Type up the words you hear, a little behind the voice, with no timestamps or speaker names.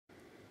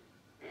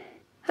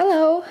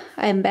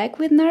I'm back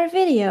with another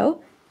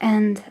video,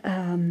 and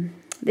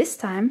this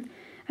time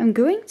I'm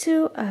going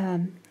to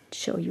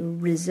show you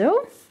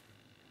Rizzo,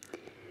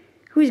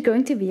 who is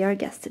going to be our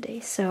guest today.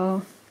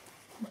 So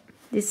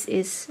this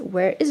is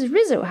Where is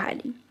Rizzo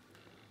hiding?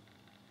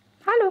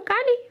 Hallo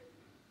Kailie!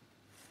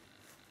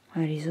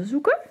 Rizzo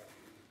zoeken?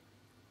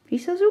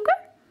 Rizzo zoeken?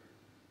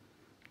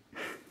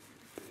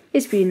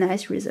 He's pretty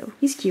nice, Rizzo.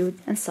 He's cute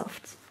and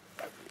soft.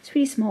 He's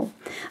pretty small.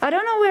 I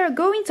don't know where I'm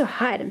going to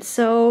hide him,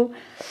 so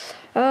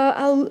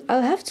I'll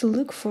have to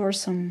look for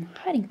some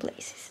hiding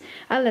places.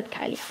 I'll let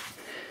Kailie out.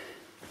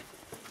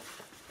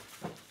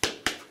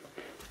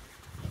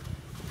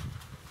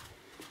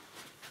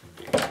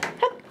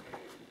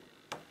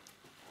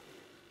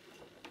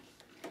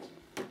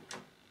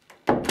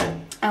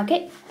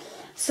 Okay,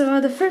 so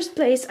the first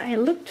place I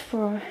looked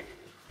for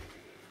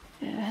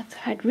to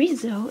hide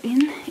Rizzo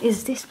in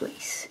is this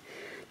place.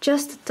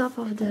 Just the top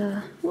of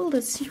the... well,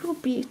 let's see, will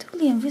be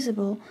totally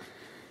invisible.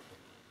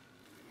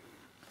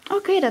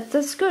 Okay,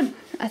 that's good.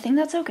 I think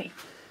that's okay.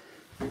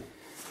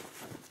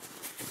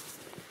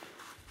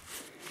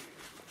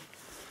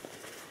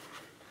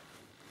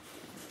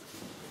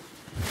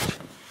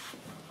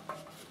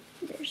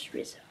 There's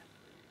Rizzo.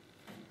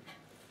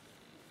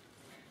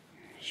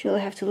 She'll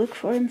have to look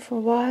for him for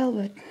a while,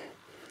 but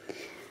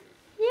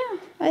yeah,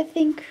 I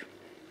think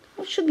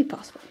it should be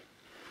possible.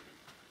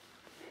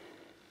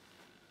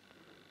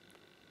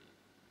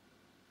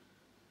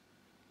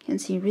 You can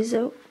see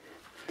Rizzo.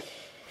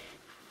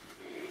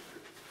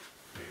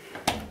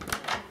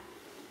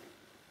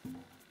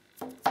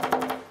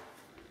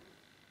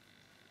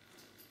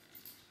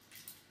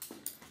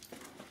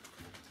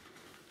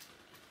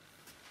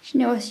 She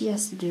knows what she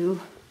has to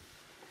do.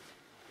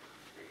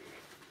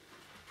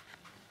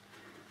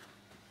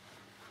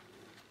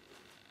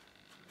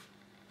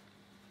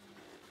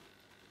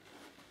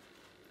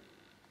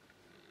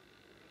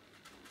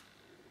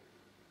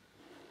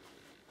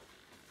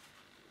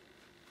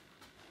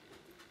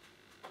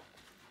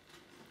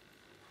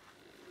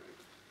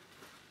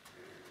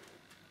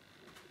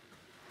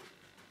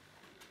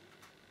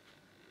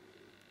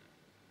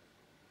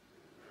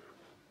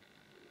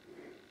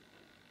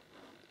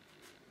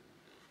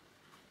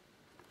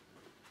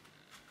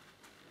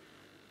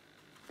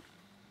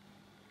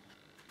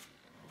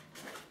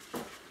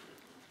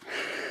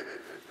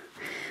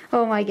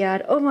 Oh my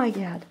god, oh my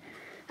god.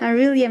 I'm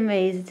really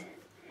amazed.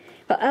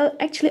 Well,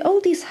 actually all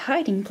these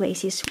hiding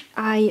places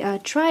I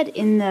tried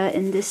in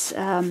this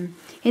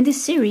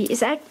series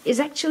is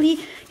actually,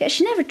 yeah,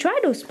 she never tried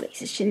those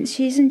places.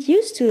 She isn't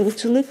used to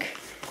look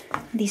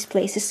these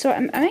places. So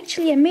I'm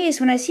actually amazed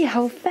when I see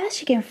how fast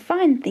she can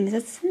find things.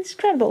 That's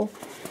incredible.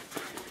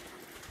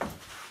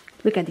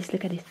 Look at this,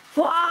 look at this.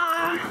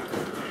 Wow!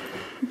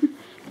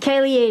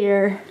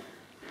 Kailie.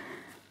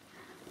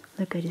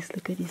 Look at this,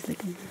 look at this, look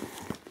at this.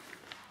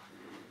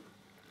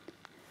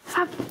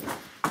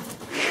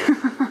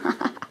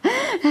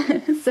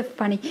 It's so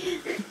funny.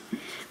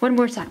 One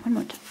more time, one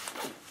more time.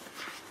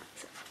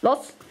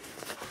 Lots.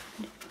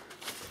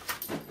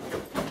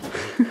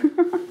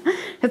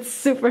 That's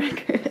super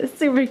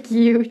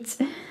cute.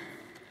 Wow,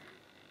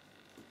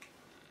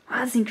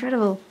 that's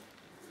incredible.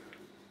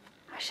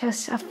 How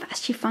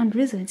fast she found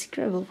Rizzo. It's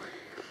incredible.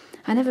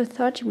 I never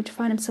thought she would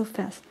find him so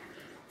fast.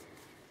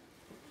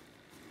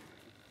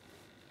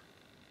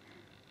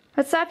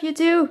 What's up, you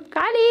two?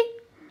 Kailie?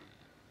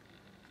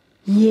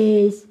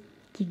 Yes,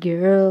 good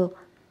girl.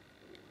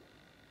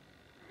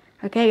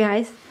 Okay,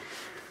 guys.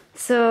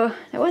 So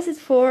that was it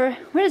for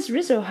Where is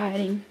Rizzo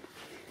hiding?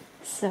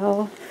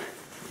 So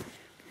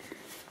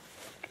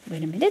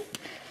wait a minute.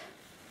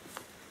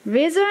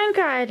 Rizzo and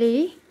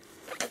Kailie.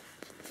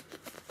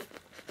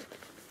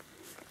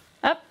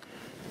 Up.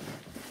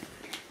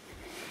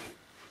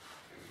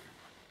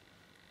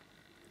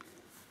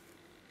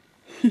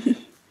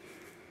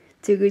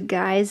 Two good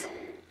guys.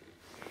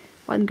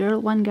 One girl,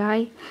 one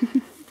guy.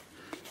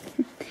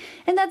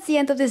 And that's the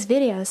end of this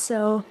video,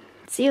 so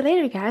see you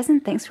later guys,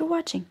 and thanks for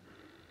watching.